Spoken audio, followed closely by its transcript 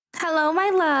Hello, my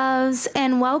loves,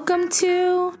 and welcome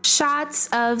to Shots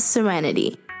of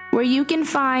Serenity, where you can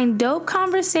find dope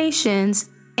conversations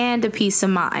and a peace of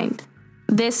mind.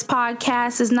 This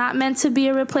podcast is not meant to be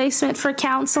a replacement for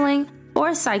counseling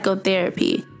or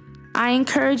psychotherapy. I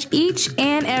encourage each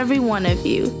and every one of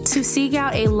you to seek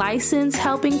out a licensed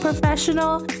helping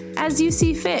professional as you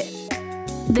see fit.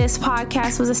 This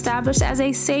podcast was established as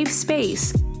a safe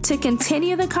space to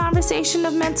continue the conversation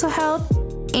of mental health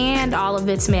and all of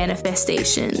its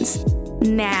manifestations.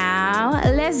 Now,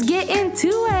 let's get into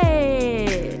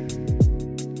it.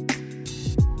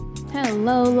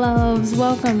 Hello, loves.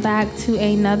 Welcome back to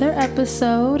another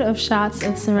episode of Shots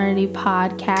of Serenity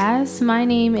podcast. My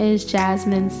name is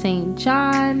Jasmine St.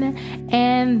 John,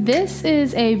 and this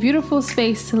is a beautiful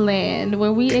space to land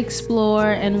where we explore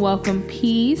and welcome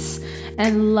peace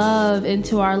and love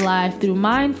into our life through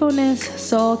mindfulness,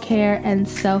 soul care, and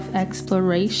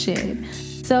self-exploration.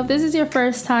 So if this is your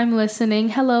first time listening,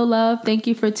 hello, love. Thank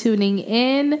you for tuning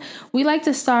in. We like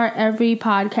to start every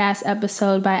podcast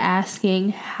episode by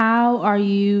asking, how are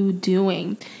you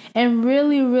doing? And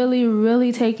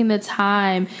really taking the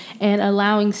time and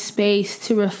allowing space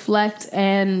to reflect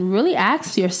and really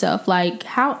ask yourself, like,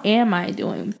 how am I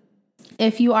doing?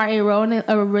 If you are a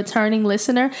returning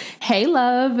listener, hey,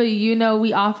 love, you know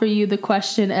we offer you the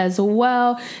question as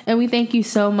well. And we thank you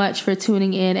so much for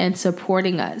tuning in and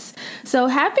supporting us. So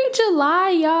happy July,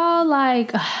 y'all.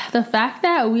 Like, the fact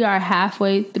that we are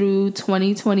halfway through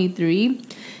 2023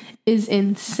 is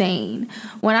insane.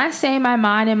 When I say my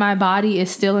mind and my body is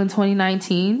still in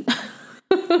 2019,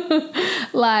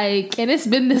 and it's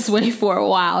been this way for a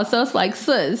while. So it's like,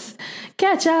 sis,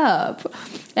 catch up.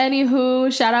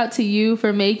 Anywho, shout out to you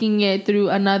for making it through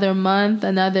another month,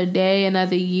 another day,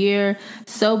 another year.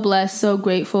 So blessed, so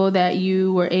grateful that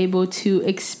you were able to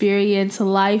experience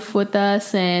life with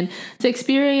us and to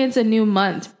experience a new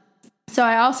month. So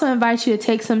I also invite you to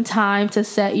take some time to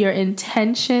set your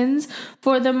intentions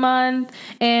for the month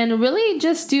and really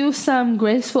just do some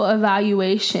graceful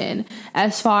evaluation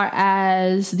as far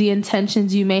as the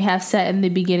intentions you may have set in the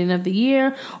beginning of the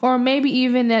year or maybe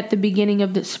even at the beginning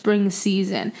of the spring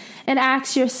season. And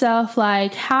ask yourself,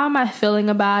 like, how am I feeling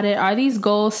about it? Are these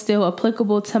goals still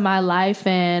applicable to my life?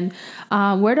 And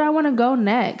where do I want to go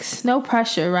next? No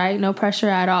pressure, right? No pressure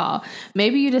at all.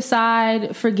 Maybe you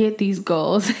decide, forget these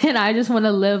goals and I just want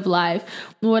to live life.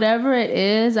 Whatever it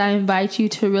is, I invite you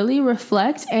to really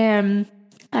reflect and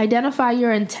identify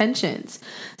your intentions.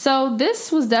 So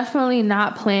this was definitely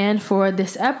not planned for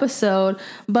this episode,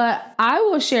 but I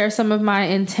will share some of my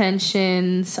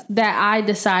intentions that I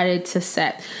decided to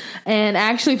set. And I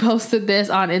actually posted this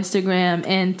on Instagram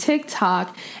and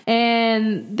TikTok,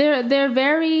 and they're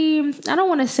very, I don't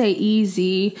want to say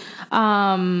easy,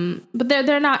 but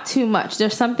they're not too much.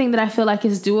 There's something that I feel like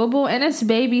is doable, and it's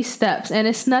baby steps, and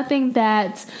it's nothing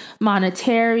that's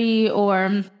monetary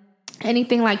or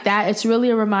anything like that. It's really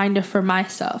a reminder for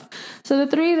myself. So the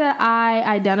three that I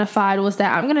identified was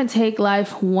that I'm going to take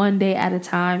life one day at a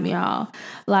time, y'all.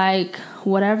 Like,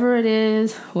 whatever it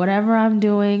is, whatever I'm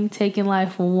doing, taking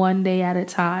life one day at a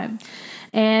time.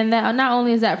 And that not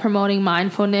only is that promoting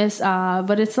mindfulness,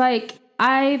 but it's like,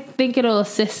 I think it'll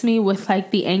assist me with like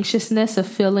the anxiousness of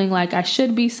feeling like I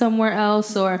should be somewhere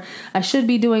else or I should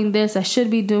be doing this, I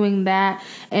should be doing that.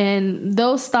 And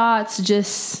those thoughts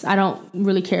just, I don't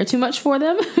really care too much for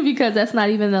them because that's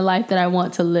not even the life that I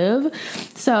want to live.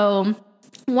 So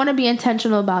want to be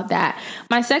intentional about that.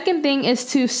 My second thing is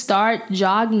to start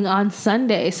jogging on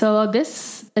Sunday. So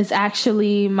this is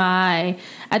actually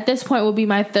at this point will be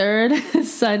my third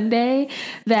Sunday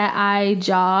that I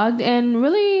jogged, and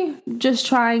really just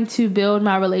trying to build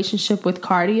my relationship with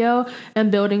cardio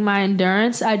and building my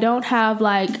endurance. I don't have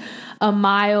like a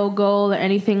mile goal or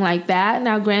anything like that.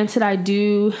 Now, granted, I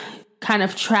do kind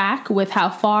of track with how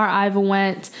far I've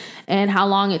went and how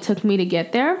long it took me to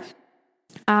get there.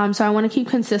 So I want to keep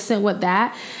consistent with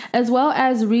that, as well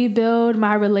as rebuild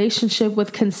my relationship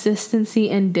with consistency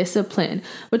and discipline,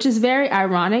 which is very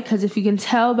ironic because if you can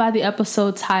tell by the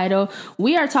episode title,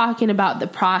 we are talking about the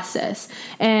process.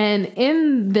 And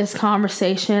in this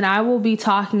conversation, I will be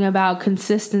talking about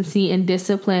consistency and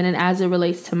discipline and as it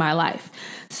relates to my life.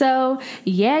 So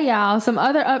yeah, y'all, some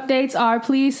other updates are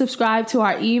please subscribe to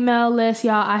our email list.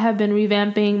 Y'all, I have been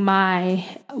revamping my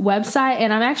website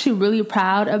and I'm actually really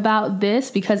proud about this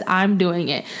because I'm doing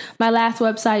it. My last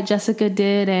website, Jessica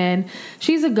did, and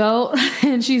she's a goat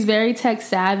and she's very tech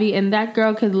savvy, and that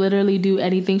girl could literally do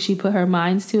anything she put her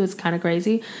minds to. It's kind of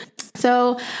crazy.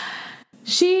 So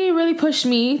she really pushed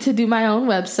me to do my own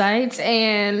website,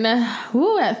 and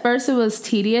at first it was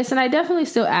tedious, and I definitely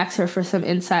still asked her for some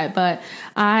insight, but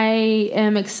I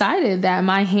am excited that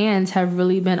my hands have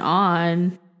really been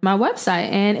on my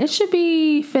website, and it should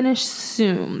be finished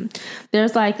soon.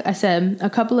 There's, like I said, a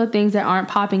couple of things that aren't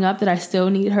popping up that I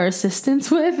still need her assistance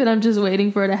with, and I'm just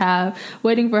waiting for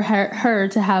her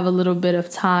to have a little bit of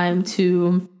time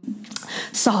to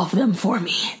solve them for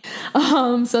me.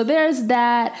 So there's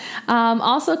that.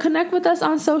 Also connect with us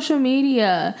on social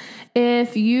media.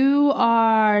 If you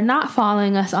are not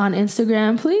following us on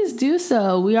Instagram, please do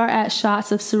so. We are at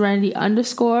Shots of Serenity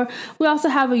 _. We also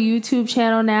have a YouTube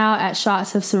channel now at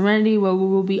Shots of Serenity, where we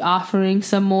will be offering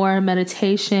some more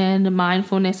meditation,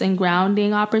 mindfulness, and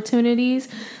grounding opportunities.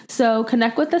 So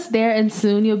connect with us there, and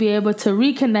soon you'll be able to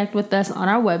reconnect with us on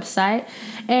our website.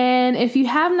 And if you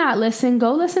have not listened,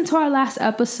 go listen to our last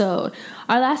episode.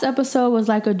 Our last episode was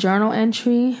like a journal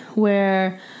entry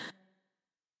where...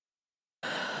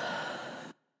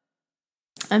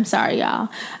 I'm sorry, y'all.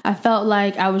 I felt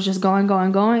like I was just going,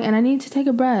 and I need to take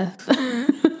a breath.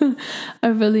 I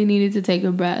really needed to take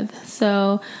a breath.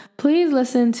 So please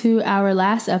listen to our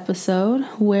last episode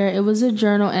where it was a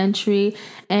journal entry,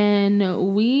 and I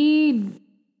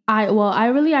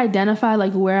really identify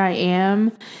like where I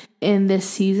am in this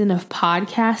season of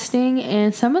podcasting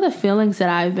and some of the feelings that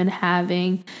I've been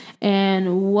having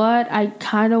and what I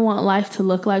kind of want life to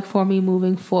look like for me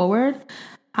moving forward.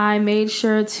 I made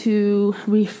sure to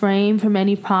refrain from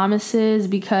any promises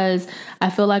because I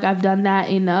feel like I've done that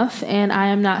enough, and I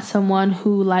am not someone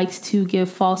who likes to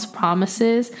give false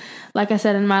promises. Like I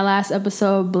said in my last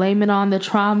episode, blame it on the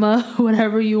trauma,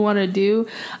 whatever you want to do.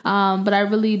 But I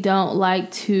really don't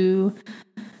like to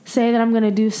say that I'm going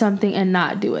to do something and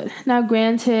not do it. Now,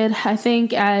 granted, I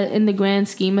think in the grand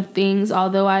scheme of things,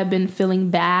 although I've been feeling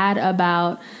bad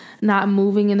about not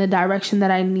moving in the direction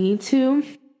that I need to,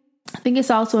 I think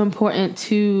it's also important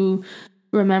to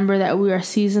remember that we are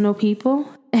seasonal people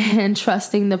and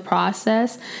trusting the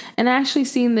process. And I actually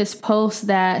seen this post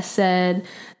that said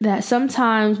that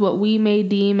sometimes what we may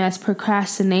deem as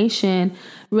procrastination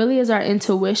really is our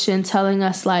intuition telling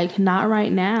us like, not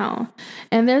right now.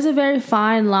 And there's a very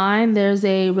fine line. There's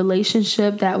a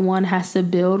relationship that one has to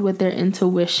build with their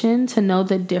intuition to know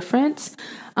the difference.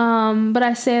 But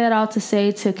I say that all to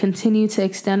say to continue to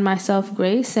extend myself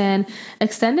grace and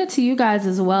extend it to you guys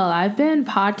as well. I've been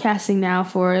podcasting now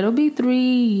it'll be 3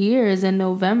 years in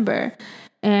November.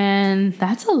 And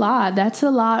that's a lot. That's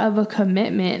a lot of a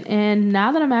commitment. And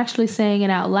now that I'm actually saying it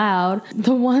out loud,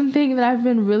 the one thing that I've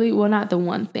been not the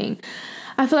one thing.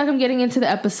 I feel like I'm getting into the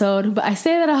episode, but I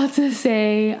say that all to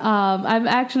say I've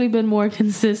actually been more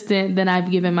consistent than I've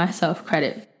given myself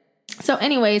credit. So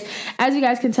anyways, as you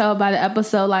guys can tell by the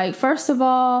episode, like, first of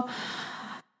all,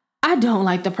 I don't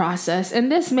like the process,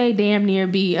 and this may damn near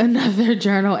be another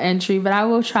journal entry, but I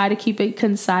will try to keep it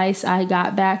concise. I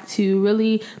got back to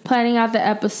really planning out the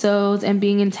episodes and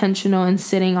being intentional and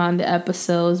sitting on the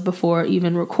episodes before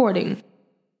even recording.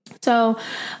 So,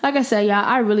 like I said,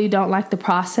 I really don't like the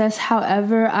process.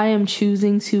 However, I am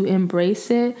choosing to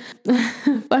embrace it.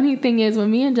 Funny thing is,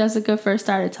 when me and Jessica first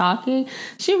started talking,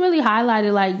 she really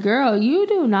highlighted like, girl, you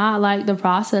do not like the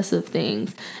process of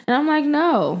things. And I'm like,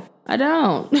 no, I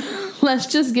don't. Let's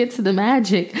just get to the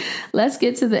magic. Let's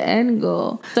get to the end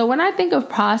goal. So when I think of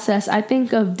process, I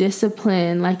think of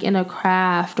discipline, like in a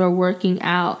craft or working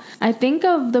out. I think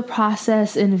of the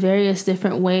process in various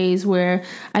different ways, where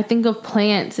I think of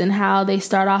plants and how they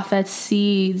start off as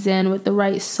seeds, and with the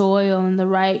right soil and the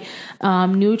right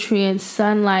nutrients,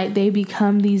 sunlight, they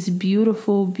become these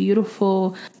beautiful,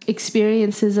 beautiful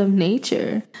experiences of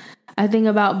nature. I think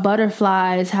about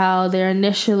butterflies, how they're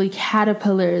initially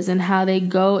caterpillars and how they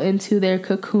go into their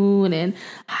cocoon and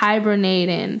hibernate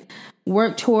and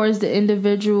work towards the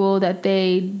individual that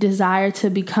they desire to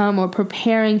become, or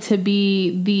preparing to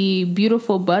be the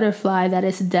beautiful butterfly that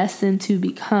is destined to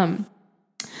become.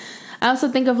 I also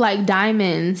think of like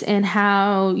diamonds and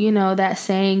how, that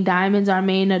saying, diamonds are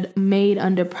made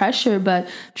under pressure. But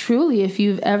truly, if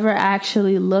you've ever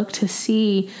actually looked to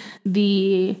see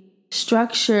the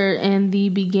structure and the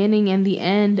beginning and the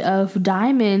end of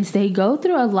diamonds, they go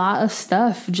through a lot of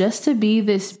stuff just to be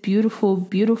this beautiful,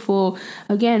 beautiful,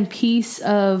 again, piece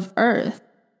of earth.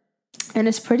 And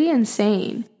it's pretty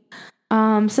insane.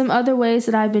 Some other ways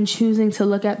that I've been choosing to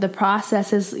look at the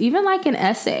process is even like an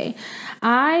essay.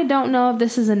 I don't know if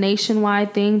this is a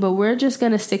nationwide thing, but we're just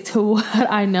going to stick to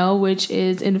what I know, which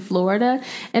is in Florida.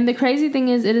 And the crazy thing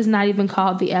is it is not even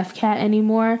called the FCAT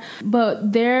anymore,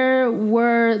 but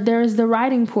there's the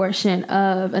writing portion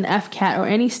of an FCAT or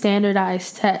any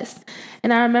standardized test.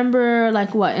 And I remember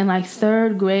in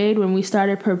third grade when we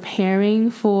started preparing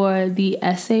for the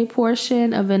essay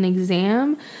portion of an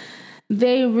exam,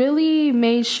 they really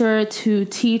made sure to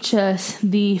teach us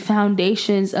the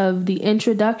foundations of the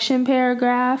introduction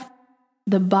paragraph,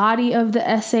 the body of the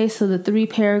essay, so the 3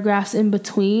 paragraphs in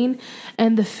between,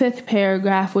 and the 5th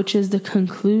paragraph, which is the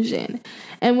conclusion.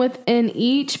 And within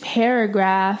each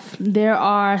paragraph, there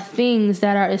are things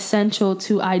that are essential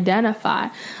to identify.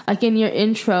 Like in your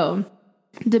intro,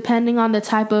 depending on the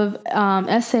type of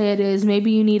essay it is,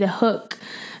 maybe you need a hook.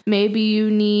 Maybe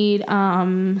you need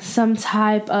some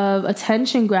type of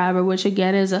attention grabber, which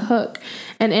again is a hook.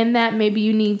 And in that, maybe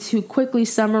you need to quickly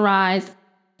summarize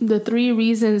the 3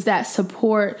 reasons that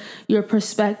support your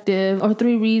perspective or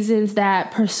 3 reasons that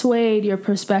persuade your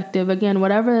perspective. Again,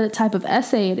 whatever type of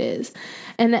essay it is.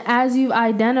 And as you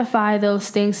identify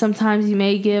those things, sometimes you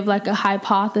may give like a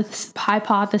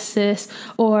hypothesis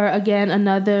or again,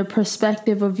 another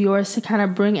perspective of yours to kind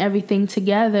of bring everything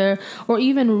together, or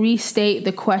even restate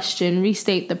the question,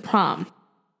 restate the prompt.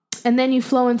 And then you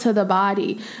flow into the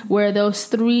body where those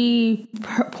 3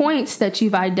 points that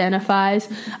you've identified,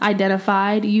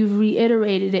 you've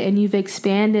reiterated it and you've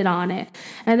expanded on it.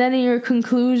 And then in your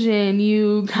conclusion,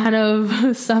 you kind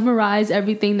of summarize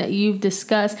everything that you've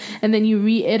discussed, and then you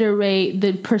reiterate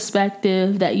the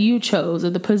perspective that you chose or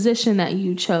the position that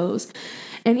you chose.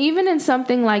 And even in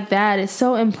something like that, it's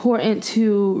so important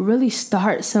to really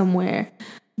start somewhere.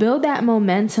 Build that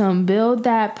momentum, build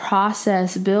that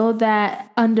process, build that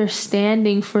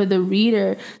understanding for the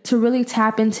reader to really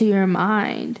tap into your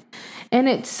mind. And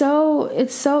it's so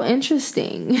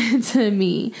interesting to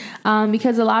me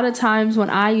because a lot of times when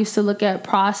I used to look at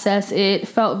process, it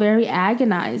felt very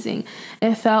agonizing.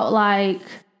 It felt like,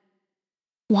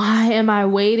 why am I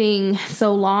waiting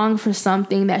so long for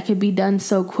something that could be done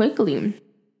so quickly?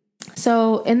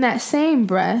 So in that same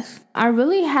breath, I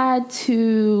really had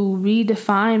to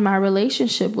redefine my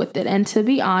relationship with it. And to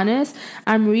be honest,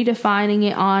 I'm redefining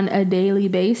it on a daily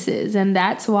basis. And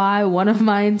that's why one of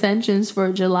my intentions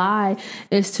for July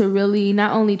is to really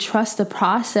not only trust the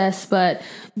process, but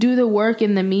do the work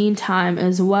in the meantime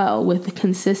as well with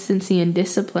consistency and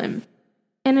discipline.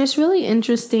 And it's really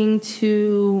interesting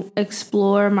to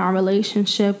explore my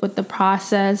relationship with the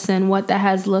process and what that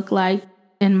has looked like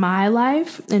in my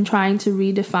life and trying to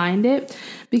redefine it,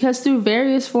 because through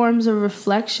various forms of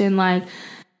reflection, like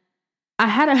I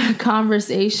had a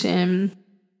conversation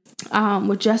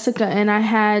with Jessica, and I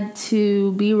had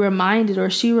to be reminded, or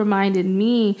she reminded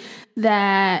me,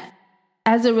 that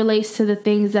as it relates to the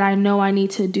things that I know I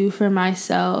need to do for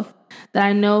myself, that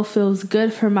I know feels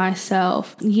good for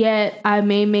myself, yet I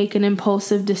may make an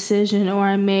impulsive decision, or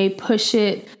I may push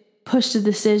the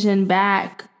decision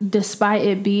back despite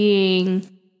it being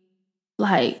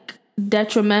like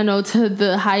detrimental to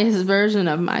the highest version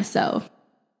of myself.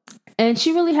 And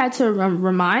she really had to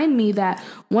remind me that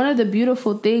one of the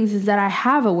beautiful things is that I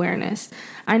have awareness.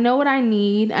 I know what I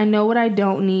need. I know what I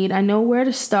don't need. I know where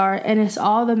to start. And it's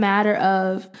all the matter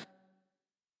of,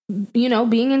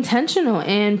 being intentional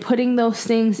and putting those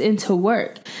things into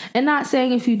work. And not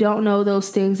saying if you don't know those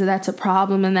things that that's a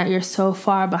problem and that you're so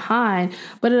far behind.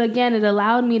 But it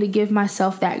allowed me to give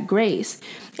myself that grace.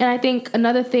 And I think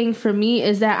another thing for me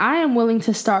is that I am willing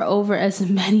to start over as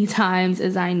many times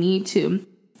as I need to.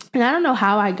 And I don't know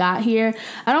how I got here.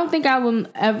 I don't think I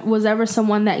was ever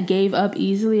someone that gave up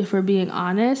easily, if we're being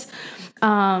honest.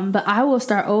 But I will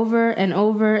start over and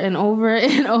over and over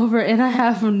and over, and I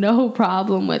have no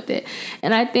problem with it.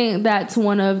 And I think that's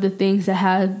one of the things that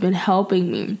has been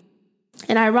helping me.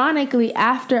 And ironically,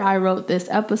 after I wrote this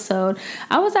episode,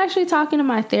 I was actually talking to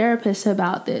my therapist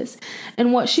about this.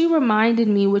 And what she reminded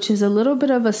me, which is a little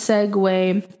bit of a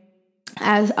segue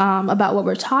as about what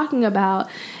we're talking about,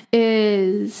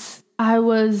 is I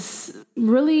was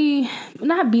really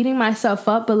not beating myself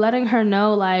up, but letting her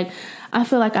know, like, I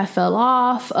feel like I fell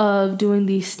off of doing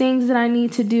these things that I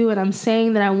need to do. And I'm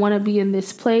saying that I want to be in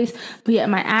this place, but yet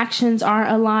my actions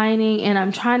aren't aligning. And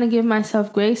I'm trying to give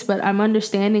myself grace, but I'm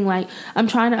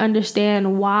trying to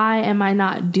understand, why am I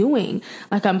not doing?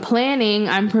 Like, I'm planning,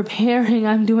 I'm preparing,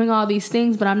 I'm doing all these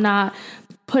things, but I'm not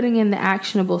putting in the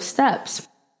actionable steps.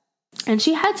 And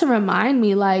she had to remind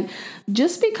me, like,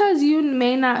 just because you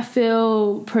may not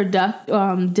feel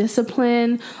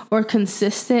disciplined or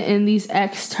consistent in these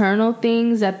external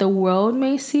things that the world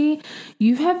may see,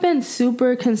 you have been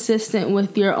super consistent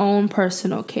with your own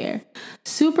personal care,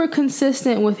 super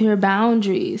consistent with your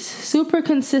boundaries, super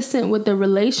consistent with the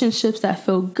relationships that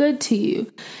feel good to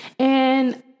you.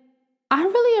 And I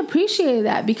really appreciate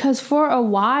that, because for a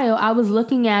while I was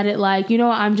looking at it like,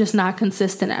 I'm just not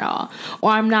consistent at all,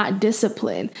 or I'm not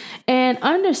disciplined. And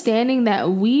understanding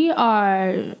that we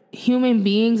are human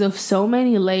beings of so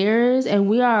many layers and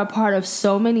we are a part of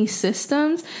so many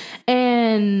systems,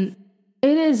 and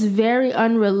it is very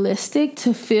unrealistic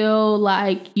to feel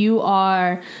like you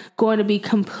are going to be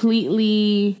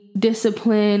completely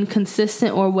disciplined,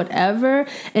 consistent, or whatever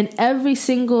in every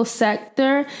single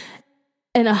sector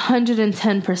and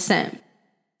 110%,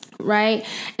 right?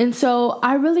 And so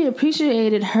I really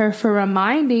appreciated her for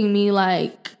reminding me,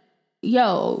 like,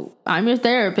 yo, I'm your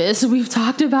therapist. We've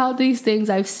talked about these things.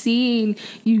 I've seen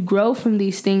you grow from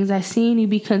these things. I've seen you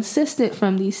be consistent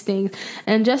from these things.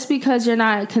 And just because you're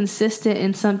not consistent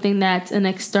in something that's an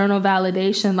external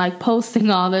validation, like posting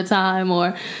all the time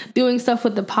or doing stuff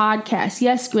with the podcast,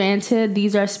 yes, granted,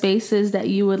 these are spaces that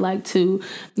you would like to,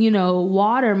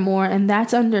 water more, and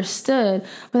that's understood.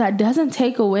 But that doesn't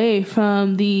take away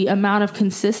from the amount of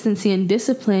consistency and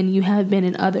discipline you have been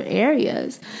in other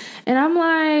areas. And I'm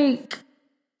like,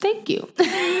 thank you.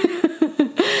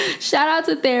 Shout out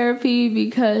to therapy,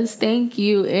 because thank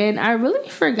you. And I really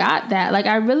forgot that. Like,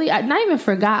 not even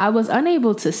forgot. I was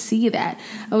unable to see that.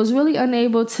 I was really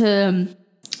unable to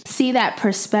see that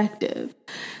perspective.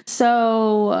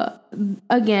 So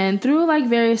again, through like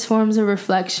various forms of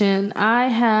reflection, I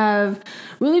have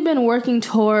really been working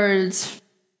towards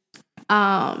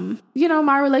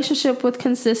my relationship with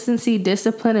consistency,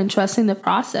 discipline, and trusting the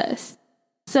process.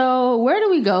 So where do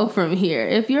we go from here?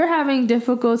 If you're having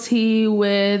difficulty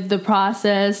with the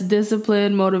process,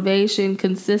 discipline, motivation,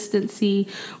 consistency,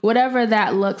 whatever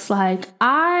that looks like,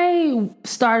 I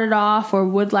started off, or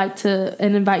would like to,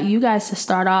 and invite you guys to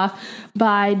start off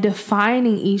by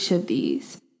defining each of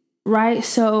these, right?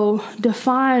 So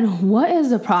define, what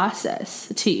is the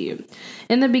process to you?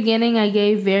 In the beginning, I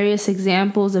gave various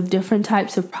examples of different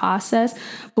types of process,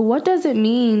 but what does it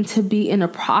mean to be in a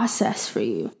process for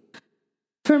you?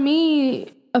 For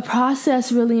me, a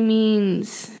process really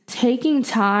means taking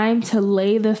time to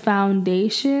lay the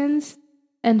foundations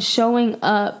and showing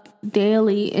up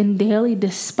daily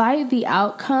despite the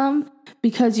outcome,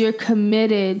 because you're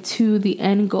committed to the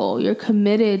end goal. You're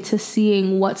committed to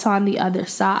seeing what's on the other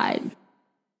side.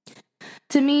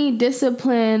 To me,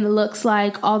 discipline looks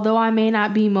like, although I may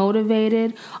not be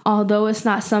motivated, although it's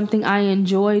not something I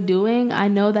enjoy doing, I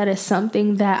know that it's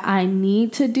something that I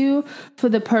need to do for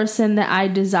the person that I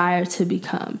desire to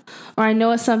become. Or I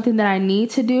know it's something that I need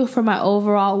to do for my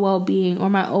overall well-being or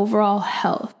my overall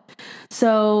health.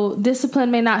 So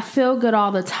discipline may not feel good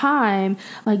all the time.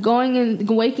 Like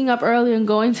waking up early and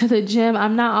going to the gym,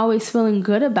 I'm not always feeling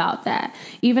good about that.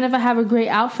 Even if I have a great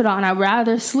outfit on, I'd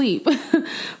rather sleep.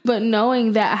 But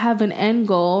knowing that I have an end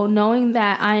goal, knowing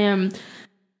that I am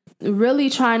really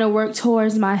trying to work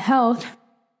towards my health,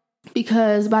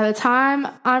 because by the time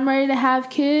I'm ready to have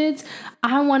kids,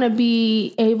 I want to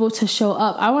be able to show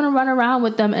up. I want to run around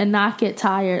with them and not get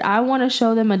tired. I want to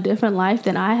show them a different life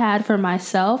than I had for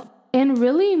myself, and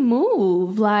really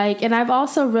move. And I've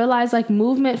also realized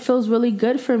movement feels really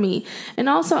good for me. And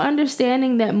also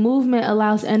understanding that movement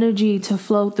allows energy to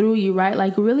flow through you,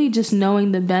 right? Really just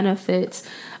knowing the benefits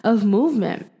of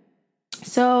movement.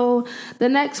 So the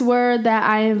next word that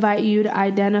I invite you to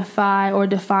identify or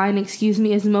define,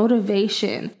 is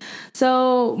motivation.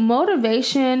 So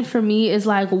motivation for me is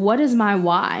what is my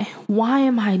why? Why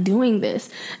am I doing this?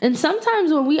 And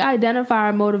sometimes when we identify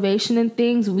our motivation in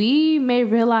things, we may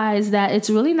realize that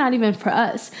it's really not even for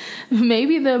us.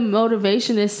 Maybe the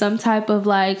motivation is some type of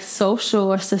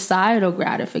social or societal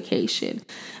gratification.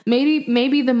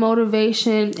 Maybe the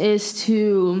motivation is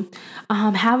to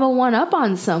have a one-up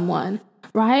on someone.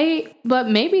 Right? But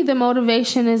maybe the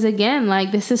motivation is, again,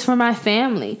 this is for my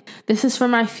family. This is for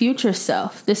my future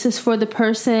self. This is for the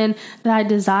person that I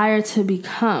desire to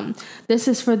become. This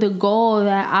is for the goal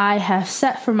that I have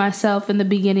set for myself in the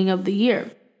beginning of the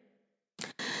year.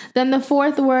 Then the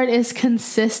fourth word is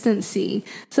consistency.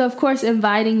 So, of course,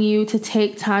 inviting you to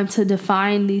take time to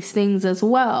define these things as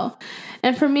well.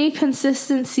 And for me,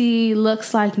 consistency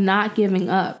looks like not giving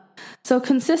up. So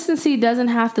consistency doesn't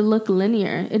have to look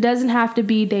linear. It doesn't have to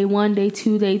be day 1, day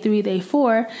 2, day 3, day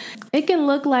 4. It can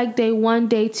look like day 1,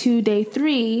 day 2, day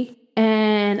 3,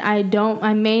 and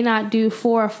I may not do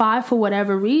 4 or 5 for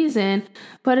whatever reason,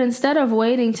 but instead of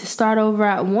waiting to start over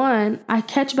at 1, I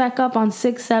catch back up on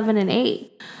 6, 7, and 8.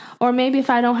 Or maybe if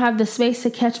I don't have the space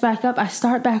to catch back up, I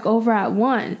start back over at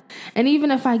 1. And even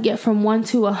if I get from 1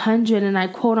 to 100 and I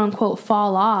quote unquote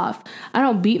fall off, I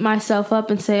don't beat myself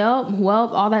up and say, oh,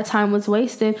 well, all that time was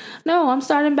wasted. No, I'm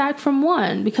starting back from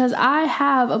 1 because I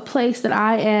have a place that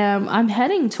I'm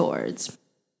heading towards.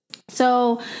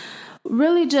 So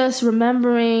really just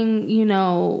remembering,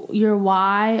 your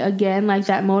why again, like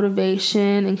that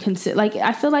motivation and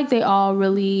I feel like they all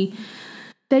really,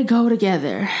 they go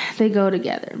together.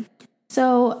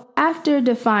 So after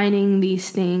defining these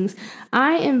things,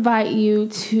 I invite you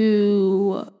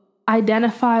to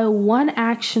identify one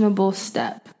actionable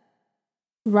step,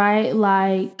 right?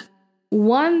 Like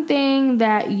one thing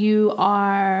that you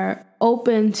are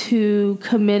open to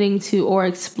committing to or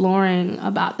exploring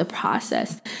about the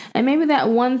process. And maybe that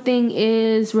one thing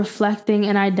is reflecting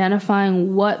and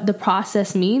identifying what the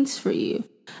process means for you.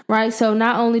 Right? So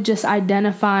not only just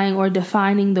identifying or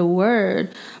defining the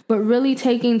word, but really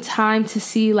taking time to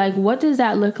see what does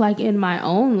that look like in my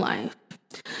own life?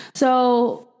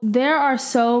 So there are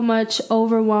so much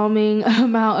overwhelming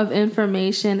amount of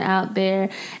information out there.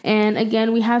 And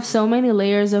again, we have so many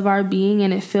layers of our being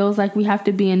and it feels like we have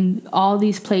to be in all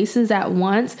these places at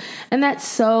once. And that's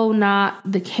so not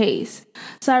the case.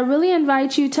 So I really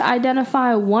invite you to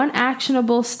identify one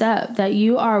actionable step that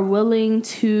you are willing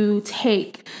to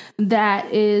take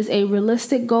that is a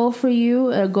realistic goal for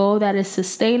you, a goal that is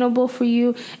sustainable for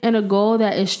you, and a goal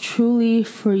that is truly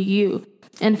for you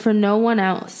and for no one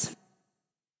else.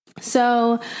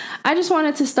 So I just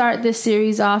wanted to start this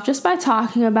series off just by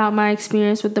talking about my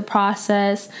experience with the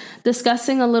process,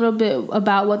 discussing a little bit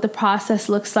about what the process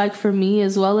looks like for me,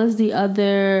 as well as the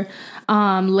other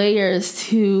layers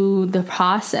to the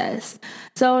process.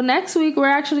 So next week, we're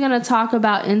actually going to talk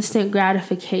about instant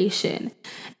gratification.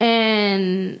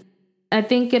 And I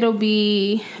think it'll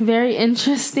be very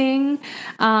interesting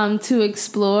to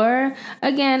explore,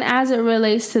 again, as it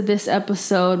relates to this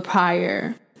episode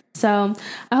prior. So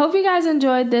I hope you guys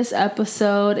enjoyed this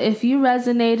episode. If you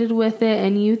resonated with it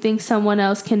and you think someone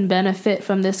else can benefit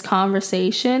from this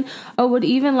conversation or would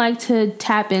even like to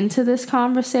tap into this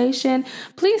conversation,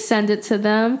 please send it to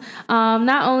them.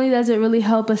 Not only does it really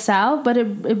help us out, but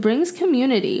it brings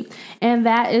community. And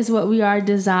that is what we are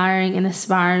desiring and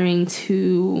aspiring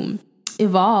to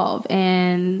evolve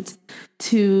and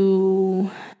to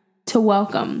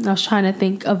welcome. I was trying to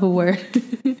think of a word.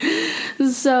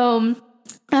 So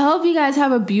I hope you guys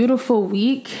have a beautiful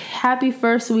week. Happy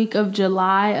first week of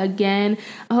July again.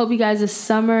 I hope you guys this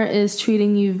summer is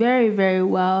treating you very, very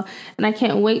well. And I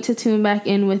can't wait to tune back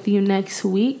in with you next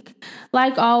week.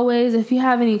 Like always, if you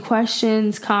have any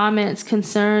questions, comments,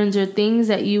 concerns, or things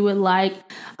that you would like,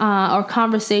 or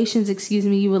conversations,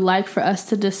 you would like for us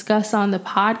to discuss on the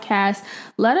podcast,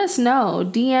 let us know.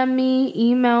 DM me,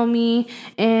 email me,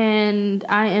 and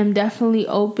I am definitely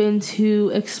open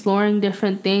to exploring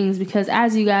different things because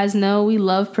as you guys know, we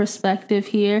love perspective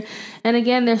here. And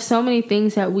again, there's so many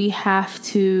things that we have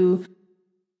to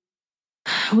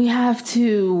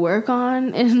work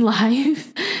on in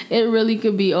life. It really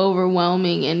could be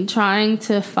overwhelming, and trying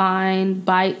to find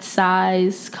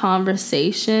bite-sized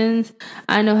conversations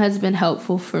I know has been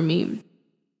helpful for me.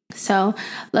 So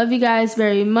love you guys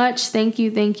very much. Thank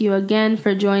you again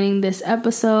for joining this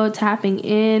episode, tapping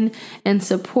in and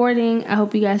supporting. I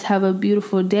hope you guys have a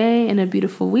beautiful day and a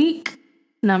beautiful week.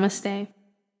 Namaste.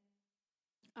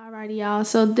 Alrighty, y'all.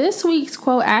 So this week's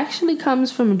quote actually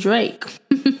comes from Drake.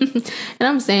 And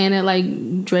I'm saying it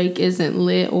like Drake isn't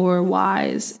lit or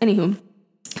wise. Anywho,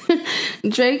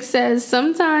 Drake says,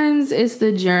 sometimes it's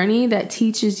the journey that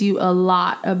teaches you a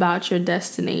lot about your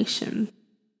destination.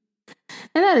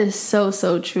 And that is so,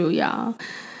 so true, y'all.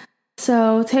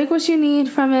 So take what you need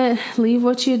from it, leave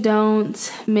what you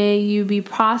don't. May you be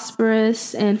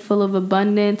prosperous and full of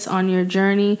abundance on your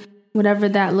journey, whatever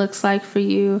that looks like for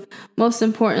you. Most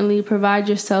importantly, provide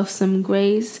yourself some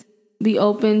grace. Be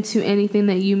open to anything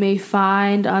that you may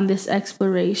find on this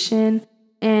exploration,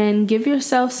 and give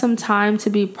yourself some time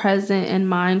to be present and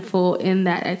mindful in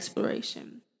that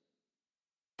exploration.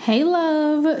 Hey,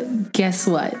 love, guess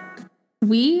what?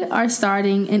 We are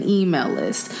starting an email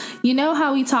list. You know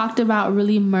how we talked about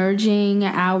really merging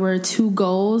our 2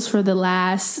 goals for the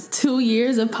last 2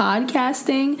 years of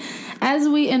podcasting? As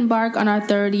we embark on our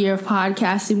 3rd year of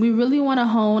podcasting, we really want to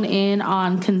hone in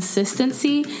on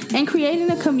consistency and creating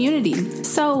a community.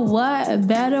 So what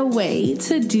better way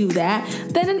to do that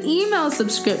than an email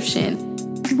subscription?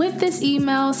 With this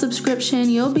email subscription,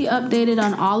 you'll be updated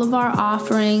on all of our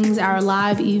offerings, our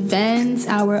live events,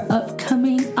 our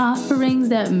upcoming offerings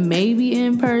that may be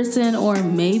in person or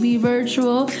may be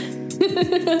virtual,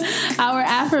 our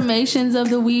affirmations of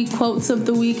the week, quotes of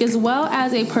the week, as well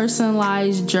as a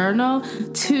personalized journal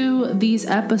to these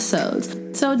episodes.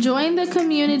 So join the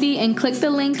community and click the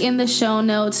link in the show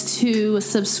notes to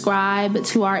subscribe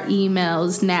to our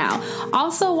emails now.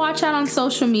 Also, watch out on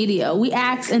social media. We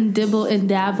axe and dibble and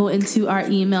dabble into our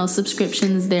email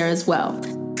subscriptions there as well.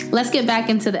 Let's get back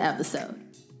into the episode.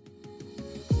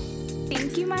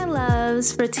 Thank you, my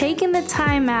loves, for taking the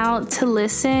time out to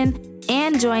listen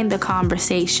and join the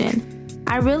conversation.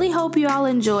 I really hope you all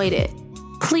enjoyed it.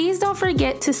 Please don't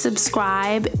forget to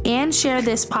subscribe and share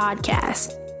this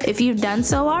podcast. If you've done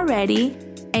so already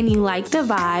and you like the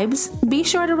vibes, be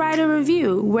sure to write a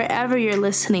review wherever you're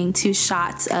listening to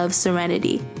Shots of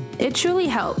Serenity. It truly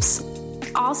helps.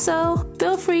 Also,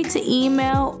 feel free to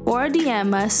email or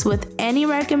DM us with any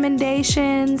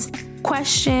recommendations,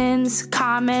 questions,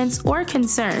 comments, or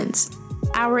concerns.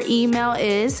 Our email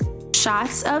is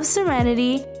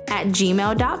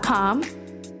shotsofserenity@gmail.com.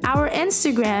 Our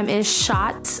Instagram is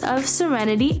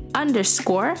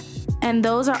shotsofserenity_, and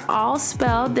those are all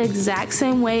spelled the exact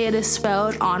same way it is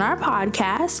spelled on our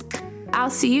podcast. I'll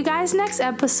see you guys next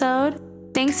episode.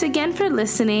 Thanks again for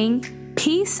listening.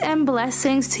 Peace and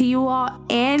blessings to you all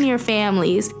and your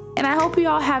families, and I hope you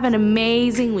all have an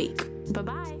amazing week.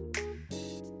 Bye-bye.